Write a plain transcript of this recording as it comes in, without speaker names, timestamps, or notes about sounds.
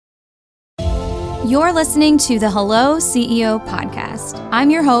You're listening to the Hello CEO podcast. I'm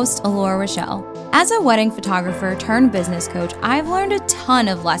your host, Alora Rochelle. As a wedding photographer turned business coach, I've learned a ton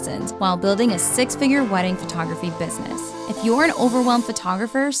of lessons while building a six-figure wedding photography business. If you're an overwhelmed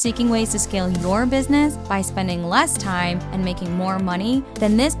photographer seeking ways to scale your business by spending less time and making more money,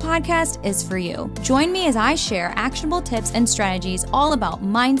 then this podcast is for you. Join me as I share actionable tips and strategies all about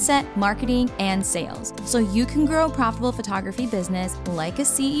mindset, marketing, and sales, so you can grow a profitable photography business like a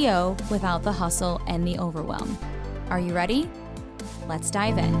CEO without the hustle and the overwhelm. Are you ready? Let's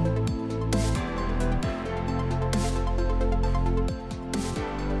dive in.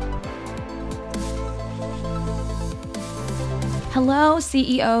 Hello,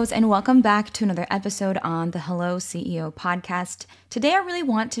 CEOs, and welcome back to another episode on the Hello CEO podcast. Today, I really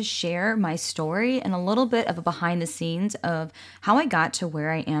want to share my story and a little bit of a behind the scenes of how I got to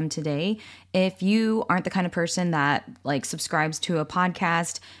where I am today. If you aren't the kind of person that subscribes to a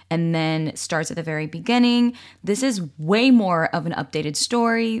podcast and then starts at the very beginning, this is way more of an updated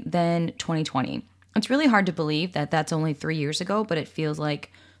story than 2020. It's really hard to believe that that's only 3 years ago, but it feels like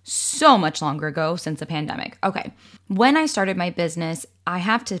so much longer ago since the pandemic. Okay, when I started my business, I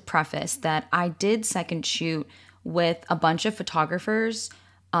have to preface that I did second shoot with a bunch of photographers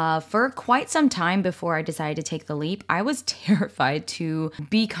for quite some time before I decided to take the leap. I was terrified to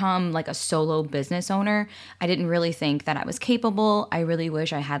become a solo business owner. I didn't really think that I was capable. I really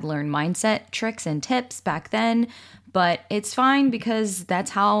wish I had learned mindset tricks and tips back then. But it's fine because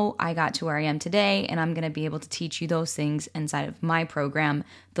that's how I got to where I am today, and I'm going to be able to teach you those things inside of my program,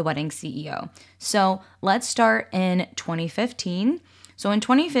 The Wedding CEO. So let's start in 2015. So in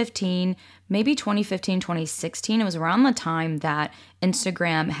 2015, maybe 2015, 2016, it was around the time that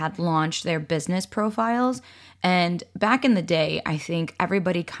Instagram had launched their business profiles. And back in the day, I think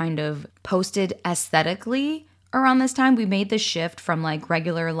everybody kind of posted aesthetically. Around this time, we made the shift from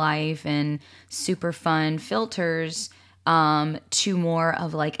regular life and super fun filters to more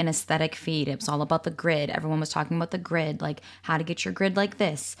of an aesthetic feed. It was all about the grid. Everyone was talking about the grid, how to get your grid like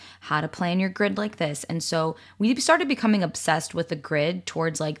this, how to plan your grid like this. And so we started becoming obsessed with the grid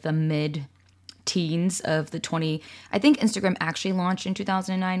towards the mid teens of the I think Instagram actually launched in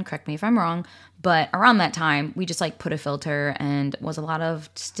 2009, correct me if I'm wrong, but around that time, we just put a filter and was a lot of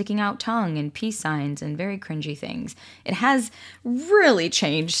sticking out tongue and peace signs and very cringy things. It has really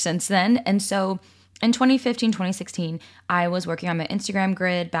changed since then. And so in 2015, 2016, I was working on my Instagram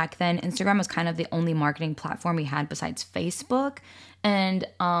grid. Back then, Instagram was kind of the only marketing platform we had besides Facebook. And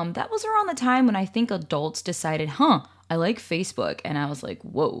that was around the time when I think adults decided, I like Facebook. And I was like,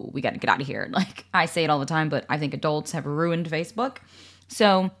 whoa, we got to get out of here. I say it all the time, but I think adults have ruined Facebook.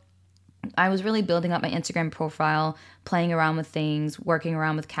 So I was really building up my Instagram profile, playing around with things, working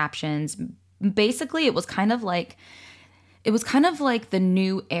around with captions. Basically, it was kind of like the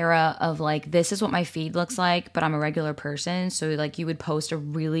new era of this is what my feed looks like, but I'm a regular person. So you would post a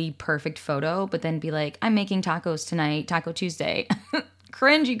really perfect photo, but then be like, I'm making tacos tonight, Taco Tuesday.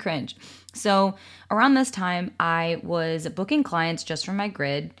 Cringe. So around this time, I was booking clients just from my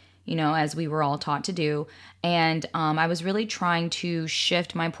grid, as we were all taught to do. And I was really trying to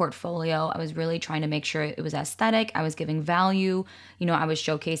shift my portfolio. I was really trying to make sure it was aesthetic. I was giving value. I was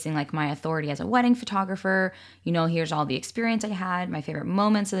showcasing my authority as a wedding photographer. Here's all the experience I had, my favorite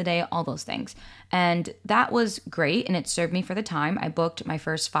moments of the day, all those things. And that was great. And it served me for the time. I booked my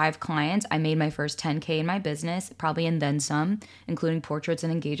first 5 clients. I made my first 10K in my business, probably and then some, including portraits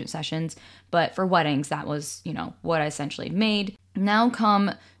and engagement sessions. But for weddings, that was, what I essentially made. Now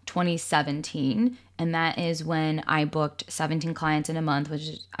come 2017, and that is when I booked 17 clients in a month, which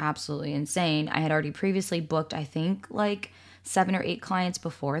is absolutely insane. I had already previously booked, I think, 7 or 8 clients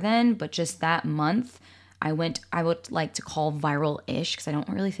before then, but just that month, I would like to call viral-ish, because I don't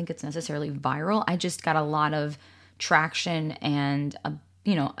really think it's necessarily viral. I just got a lot of traction and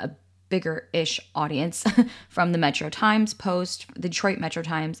a bigger-ish audience from the Metro Times post, the Detroit Metro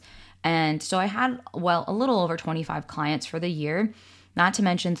Times. And so I had, a little over 25 clients for the year, not to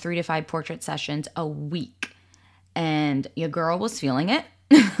mention 3 to 5 portrait sessions a week. And your girl was feeling it.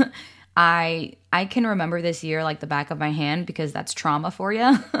 I can remember this year like the back of my hand because that's trauma for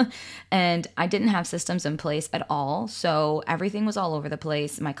you. And I didn't have systems in place at all. So everything was all over the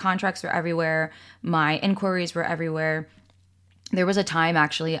place. My contracts were everywhere. My inquiries were everywhere. There was a time,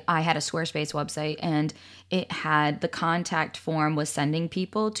 actually, I had a Squarespace website and it had the contact form was sending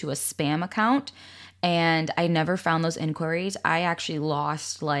people to a spam account, and I never found those inquiries. I actually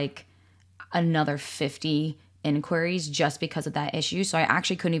lost another 50 inquiries just because of that issue. So I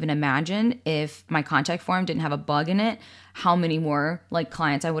actually couldn't even imagine if my contact form didn't have a bug in it, how many more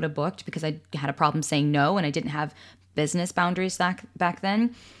clients I would have booked, because I had a problem saying no and I didn't have business boundaries back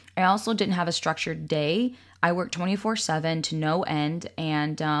then. I also didn't have a structured day. I worked 24/7 to no end.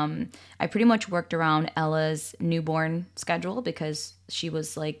 And I pretty much worked around Ella's newborn schedule because she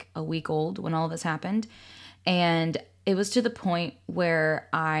was like a week old when all of this happened. And it was to the point where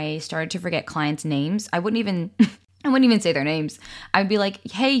I started to forget clients' names. I wouldn't even I wouldn't even say their names. I'd be like,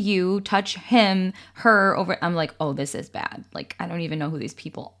 hey, you touch him, her over. I'm like, oh, this is bad. Like, I don't even know who these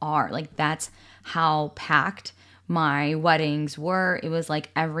people are. Like, that's how packed my weddings were. It was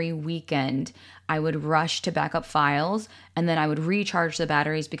like every weekend I would rush to back up files and then I would recharge the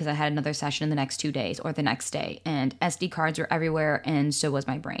batteries because I had another session in the next 2 days or the next day. And SD cards were everywhere. And so was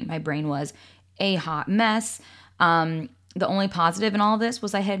my brain. My brain was a hot mess. The only positive in all of this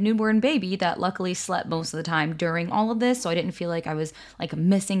was I had a newborn baby that luckily slept most of the time during all of this. So I didn't feel like I was like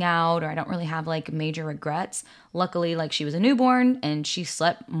missing out, or I don't really have like major regrets. Luckily, like she was a newborn and she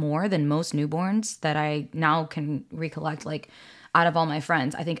slept more than most newborns that I now can recollect. Like out of all my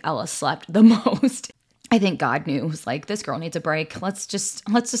friends, I think Ella slept the most. I think God knew, it was like, this girl needs a break. Let's just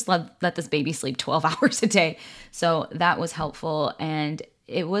let this baby sleep 12 hours a day. So that was helpful. And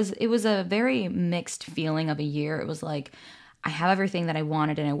it was a very mixed feeling of a year. It was like, I have everything that I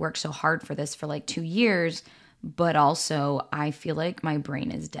wanted and I worked so hard for this for like 2 years, but also I feel like my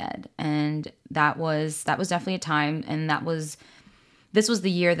brain is dead. And that was definitely a time. And this was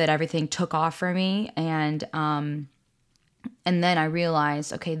the year that everything took off for me. And then I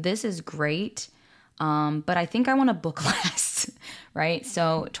realized, okay, this is great. But I think I want to book less, right?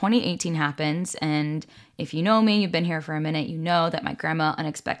 So 2018 happens, and if you know me, you've been here for a minute, you know that my grandma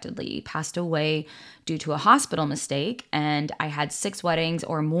unexpectedly passed away due to a hospital mistake, and I had 6 weddings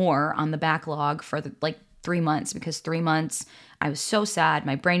or more on the backlog for like 3 months, because 3 months I was so sad.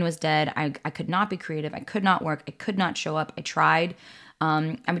 My brain was dead. I could not be creative. I could not work. I could not show up. I tried.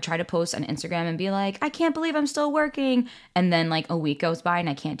 I would try to post on Instagram and be like, I can't believe I'm still working. And then like a week goes by and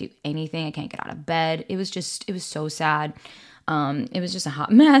I can't do anything. I can't get out of bed. It was so sad. It was just a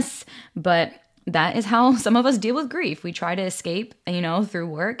hot mess. But that is how some of us deal with grief. We try to escape, through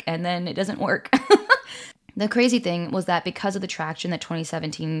work, and then it doesn't work. The crazy thing was that because of the traction that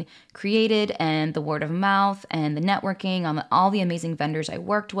 2017 created and the word of mouth and the networking on all the amazing vendors I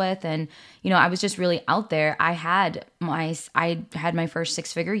worked with, and I was just really out there. I had my first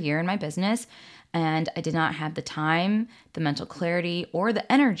 6-figure year in my business, and I did not have the time, the mental clarity, or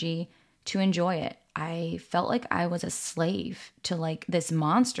the energy to enjoy it. I felt like I was a slave to like this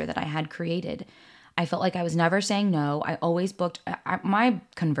monster that I had created. I felt like I was never saying no. I always booked. My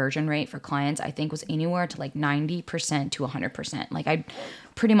conversion rate for clients, I think, was anywhere to like 90% to 100%. Like I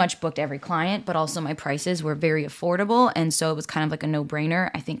pretty much booked every client, but also my prices were very affordable. And so it was kind of like a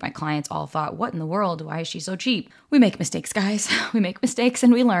no-brainer. I think my clients all thought, what in the world? Why is she so cheap? We make mistakes, guys. We make mistakes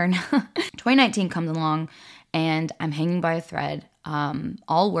and we learn. 2019 comes along and I'm hanging by a thread.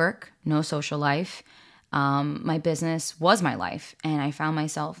 All work, no social life. My business was my life, and I found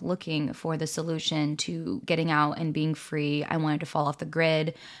myself looking for the solution to getting out and being free. I wanted to fall off the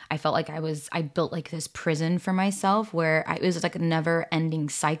grid. I felt like I built like this prison for myself where it was like a never ending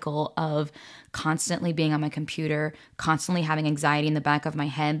cycle of constantly being on my computer, constantly having anxiety in the back of my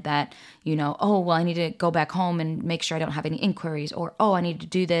head that, oh, well, I need to go back home and make sure I don't have any inquiries, or, oh, I need to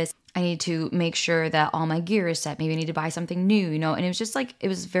do this. I need to make sure that all my gear is set. Maybe I need to buy something new, and it was just like, it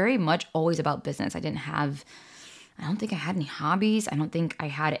was very much always about business. I don't think I had any hobbies. I don't think I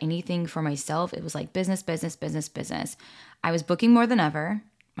had anything for myself. It was like business, business, business, business. I was booking more than ever.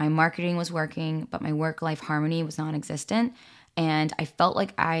 My marketing was working, but my work-life harmony was non-existent. And I felt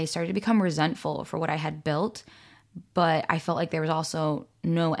like I started to become resentful for what I had built, but I felt like there was also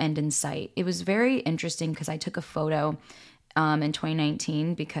no end in sight. It was very interesting because I took a photo in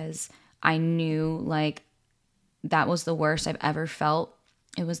 2019 because I knew like that was the worst I've ever felt.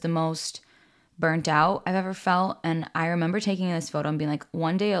 It was the most burnt out I've ever felt. And I remember taking this photo and being like,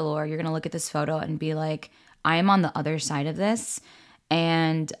 one day, Allure, you're going to look at this photo and be like, I am on the other side of this.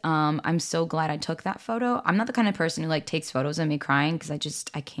 And I'm so glad I took that photo. I'm not the kind of person who like takes photos of me crying because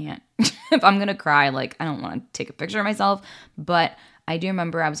I can't. If I'm going to cry, like I don't want to take a picture of myself. But I do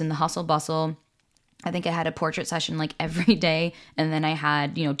remember I was in the hustle bustle. I think I had a portrait session like every day. And then I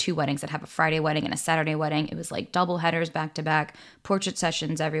had, 2 weddings. I'd have a Friday wedding and a Saturday wedding. It was like double headers back to back, portrait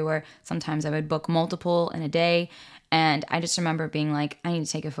sessions everywhere. Sometimes I would book multiple in a day. And I just remember being like, I need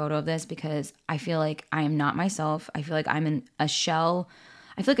to take a photo of this because I feel like I am not myself. I feel like I'm in a shell.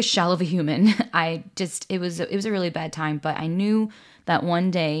 I feel like a shell of a human. It was a really bad time, but I knew that one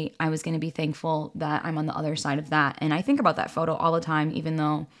day I was going to be thankful that I'm on the other side of that. And I think about that photo all the time, even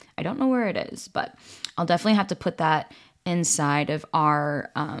though I don't know where it is, but I'll definitely have to put that inside of our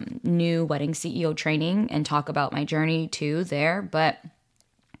new wedding CEO training and talk about my journey too there. But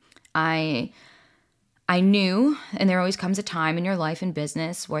I knew, and there always comes a time in your life and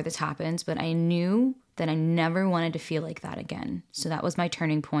business where this happens, but I knew that I never wanted to feel like that again. So that was my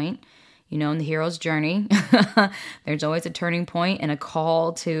turning point. You know, in the hero's journey, there's always a turning point and a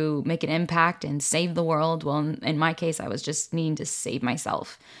call to make an impact and save the world. Well, in my case, I was just needing to save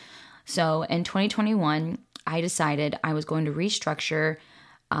myself. So in 2021, I decided I was going to restructure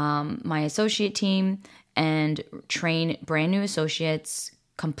my associate team and train brand new associates,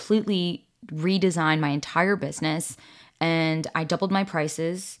 completely redesign my entire business. And I doubled my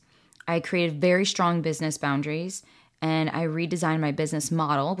prices. I created very strong business boundaries, and I redesigned my business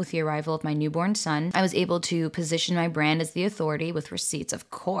model with the arrival of my newborn son. I was able to position my brand as the authority with receipts,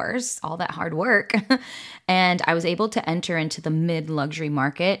 of course, all that hard work. And I was able to enter into the mid-luxury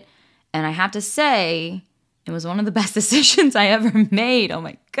market. And I have to say, it was one of the best decisions I ever made. Oh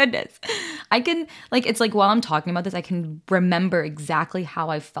my goodness. It's like while I'm talking about this, I can remember exactly how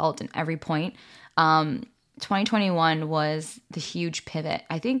I felt in every point. 2021 was the huge pivot.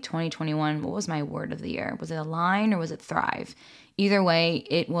 I think 2021, what was my word of the year? Was it align or was it thrive? Either way,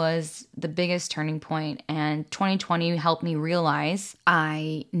 it was the biggest turning point. And 2020 helped me realize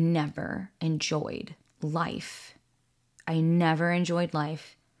I never enjoyed life. I never enjoyed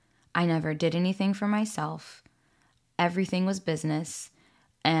life. I never did anything for myself. Everything was business.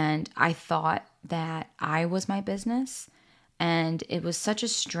 And I thought that I was my business. And it was such a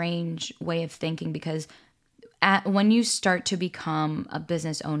strange way of thinking because when you start to become a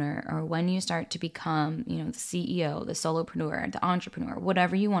business owner, or when you start to become, the CEO, the solopreneur, the entrepreneur,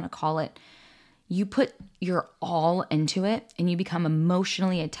 whatever you want to call it, you put your all into it and you become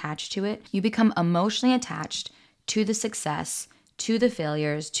emotionally attached to it. You become emotionally attached to the success, to the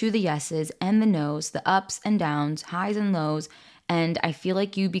failures, to the yeses and the nos, the ups and downs, highs and lows. And I feel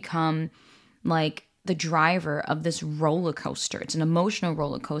like you become like the driver of this roller coaster. It's an emotional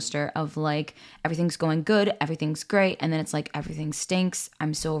roller coaster of like, everything's going good, everything's great. And then it's like, everything stinks,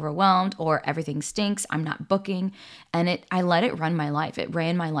 I'm so overwhelmed, or everything stinks, I'm not booking. And I let it run my life. It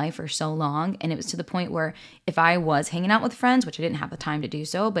ran my life for so long. And it was to the point where if I was hanging out with friends, which I didn't have the time to do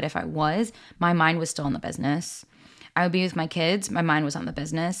so, but if I was, my mind was still on the business. I would be with my kids, my mind was on the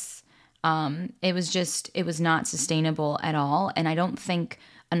business. It was not sustainable at all. And I don't think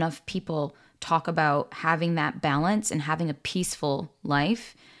enough people talk about having that balance and having a peaceful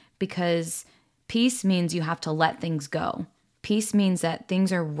life, because peace means you have to let things go. Peace means that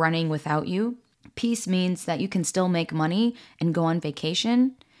things are running without you. Peace means that you can still make money and go on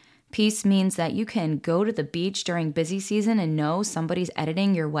vacation. Peace means that you can go to the beach during busy season and know somebody's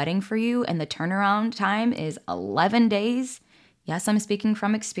editing your wedding for you and the turnaround time is 11 days. Yes, I'm speaking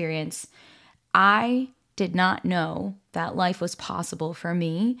from experience. I did not know that life was possible for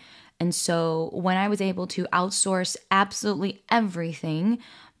me. And so when I was able to outsource absolutely everything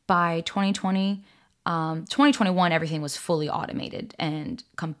by 2021, everything was fully automated and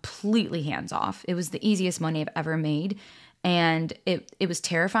completely hands off. It was the easiest money I've ever made. And it was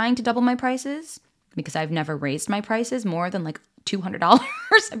terrifying to double my prices because I've never raised my prices more than like $200.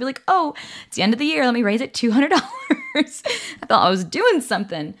 I'd be like, oh, it's the end of the year, let me raise it $200. I thought I was doing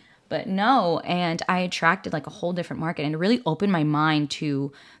something. But no, and I attracted like a whole different market, and it really opened my mind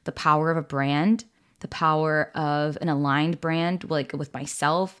to the power of a brand, the power of an aligned brand, like with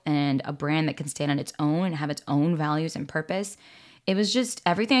myself, and a brand that can stand on its own and have its own values and purpose. It was just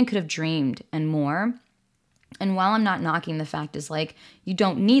everything I could have dreamed and more. And while I'm not knocking the fact is like, you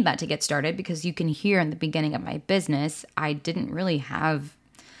don't need that to get started, because you can hear in the beginning of my business, I don't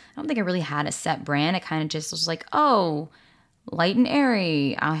think I really had a set brand. I kind of just was like, oh, light and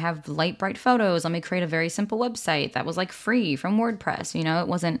airy. I have light, bright photos. Let me create a very simple website that was like free from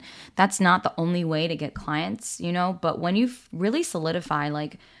WordPress. That's not the only way to get clients, but when you really solidify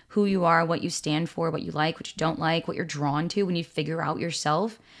like who you are, what you stand for, what you like, what you don't like, what you're drawn to, when you figure out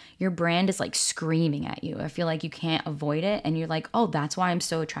yourself, your brand is like screaming at you. I feel like you can't avoid it. And you're like, oh, that's why I'm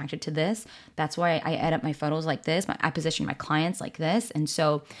so attracted to this. That's why I edit my photos like this. I position my clients like this. And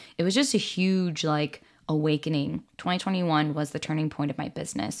so it was just a huge like awakening. 2021 was the turning point of my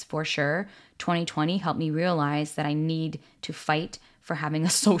business for sure. 2020 helped me realize that I need to fight for having a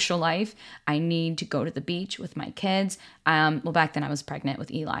social life. I need to go to the beach with my kids. Back then I was pregnant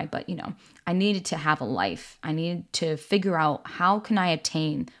with Eli, but I needed to have a life. I needed to figure out how can I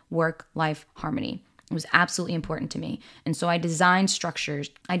attain work-life harmony. It was absolutely important to me. And so I designed structures.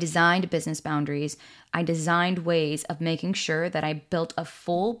 I designed business boundaries. I designed ways of making sure that I built a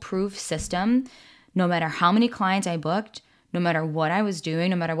foolproof system. No matter how many clients I booked, no matter what I was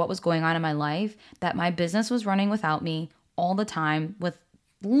doing, no matter what was going on in my life, that my business was running without me all the time with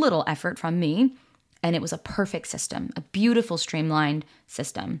little effort from me. And it was a perfect system, a beautiful, streamlined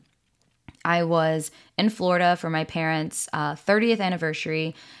system. I was in Florida for my parents' 30th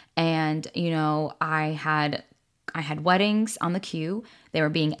anniversary, and I had weddings on the queue. They were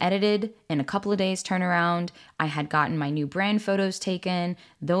being edited in a couple of days turnaround. I had gotten my new brand photos taken.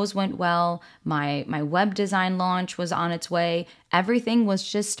 Those went well. My web design launch was on its way. Everything was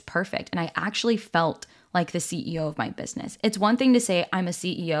just perfect. And I actually felt like the CEO of my business. It's one thing to say I'm a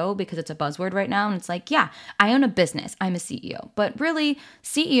CEO because it's a buzzword right now. And it's like, yeah, I own a business. I'm a CEO. But really,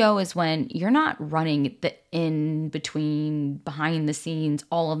 CEO is when you're not running the in between, behind the scenes,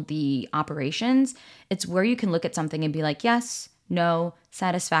 all of the operations. It's where you can look at something and be like, yes, no,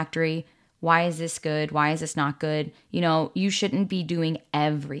 satisfactory. Why is this good? Why is this not good? You shouldn't be doing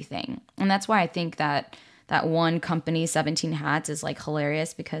everything. And that's why I think that one company, 17 hats, is like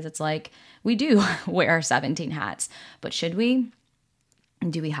hilarious, because it's like, we do wear 17 hats, but should we?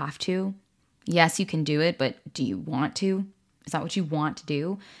 Do we have to? Yes, you can do it, but do you want to? Is that what you want to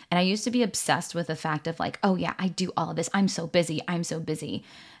do? And I used to be obsessed with the fact of like, oh yeah, I do all of this. I'm so busy.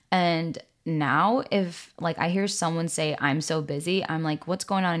 And now if like I hear someone say I'm so busy, I'm like, what's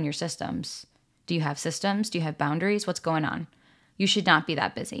going on in your systems? Do you have systems? Do you have boundaries? What's going on? You should not be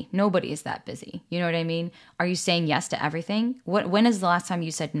that busy. Nobody is that busy. You know what I mean? Are you saying yes to everything? When is the last time you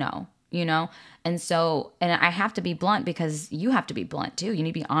said no? And I have to be blunt, because you have to be blunt too. You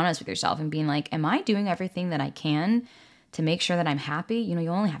need to be honest with yourself and being like, am I doing everything that I can to make sure that I'm happy? You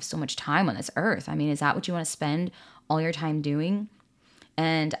only have so much time on this earth. I mean, is that what you want to spend all your time doing?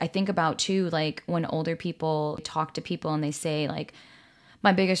 And I think about too, like when older people talk to people and they say like,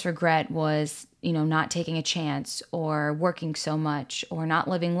 my biggest regret was, not taking a chance, or working so much, or not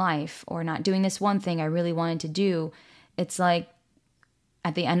living life, or not doing this one thing I really wanted to do. It's like,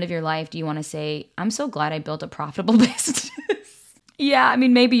 at the end of your life, do you want to say, I'm so glad I built a profitable business? Yeah, I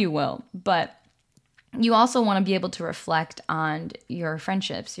mean, maybe you will, but you also want to be able to reflect on your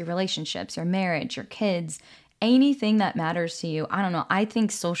friendships, your relationships, your marriage, your kids, anything that matters to you. I don't know. I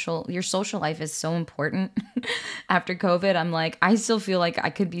think your social life is so important. After COVID, I'm like, I still feel like I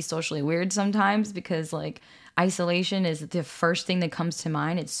could be socially weird sometimes, because like isolation is the first thing that comes to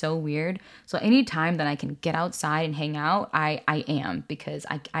mind. It's so weird. So anytime that I can get outside and hang out, I am, because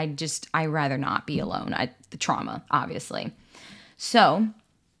I rather not be alone. The trauma, obviously. So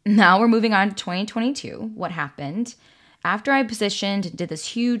now we're moving on to 2022. What happened? After I positioned and did this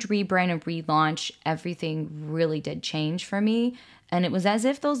huge rebrand and relaunch, everything really did change for me. And it was as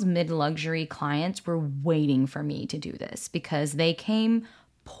if those mid-luxury clients were waiting for me to do this, because they came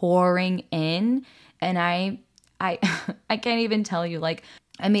pouring in. And I can't even tell you, like,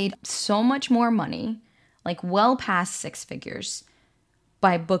 I made so much more money, like well past six figures,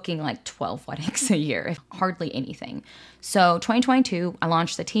 by booking like 12 weddings a year, hardly anything. So 2022, I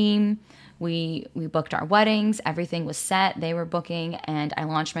launched the team. We booked our weddings. Everything was set. They were booking. And I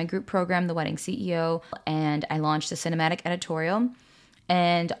launched my group program, The Wedding CEO. And I launched the cinematic editorial.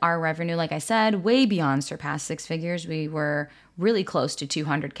 And our revenue, like I said, way beyond surpassed six figures. We were really close to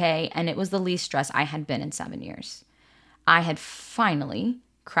 200K. And it was the least stressed I had been in 7 years. I had finally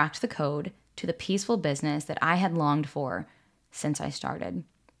cracked the code to the peaceful business that I had longed for since I started.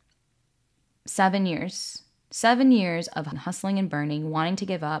 7 years. 7 years of hustling and burning, wanting to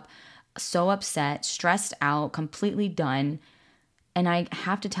give up, so upset, stressed out, completely done. And I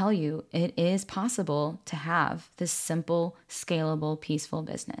have to tell you, it is possible to have this simple, scalable, peaceful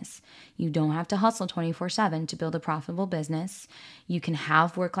business. You don't have to hustle 24/7 to build a profitable business. You can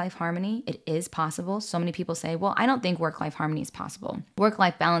have work-life harmony. It is possible. So many people say, well, I don't think work-life harmony is possible.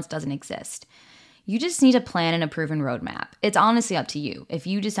 Work-life balance doesn't exist. You just need a plan and a proven roadmap. It's honestly up to you. If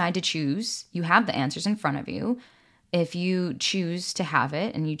you decide to choose, you have the answers in front of you. If you choose to have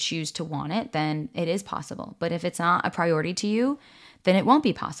it and you choose to want it, then it is possible. But if it's not a priority to you, then it won't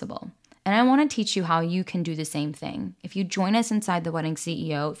be possible. And I want to teach you how you can do the same thing. If you join us inside The Wedding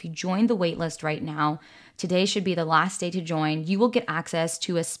CEO, if you join the waitlist right now, today should be the last day to join. You will get access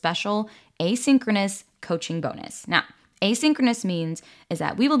to a special asynchronous coaching bonus. Now, asynchronous means is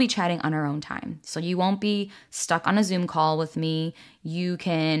that we will be chatting on our own time. So you won't be stuck on a Zoom call with me. You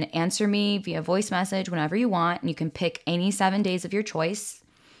can answer me via voice message whenever you want, and you can pick any 7 days of your choice,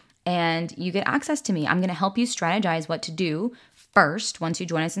 and you get access to me. I'm going to help you strategize what to do. First, once you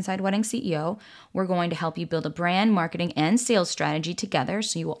join us inside Wedding CEO, we're going to help you build a brand, marketing, and sales strategy together,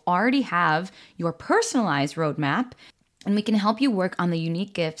 so you will already have your personalized roadmap. And we can help you work on the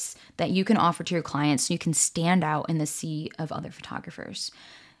unique gifts that you can offer to your clients so you can stand out in the sea of other photographers.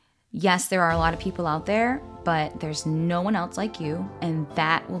 Yes, there are a lot of people out there, but there's no one else like you. And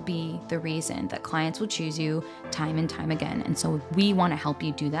that will be the reason that clients will choose you time and time again. And so we want to help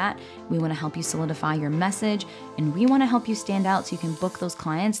you do that. We want to help you solidify your message, and we want to help you stand out so you can book those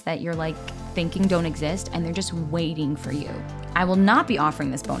clients that you're like thinking don't exist and they're just waiting for you. I will not be offering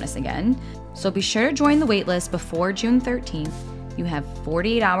this bonus again. So be sure to join the waitlist before June 13th. You have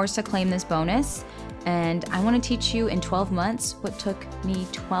 48 hours to claim this bonus. And I want to teach you in 12 months what took me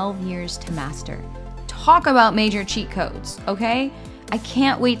 12 years to master. Talk about major cheat codes, okay? I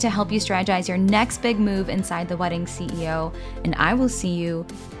can't wait to help you strategize your next big move inside the wedding CEO, and I will see you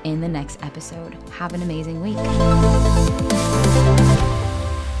in the next episode. Have an amazing week.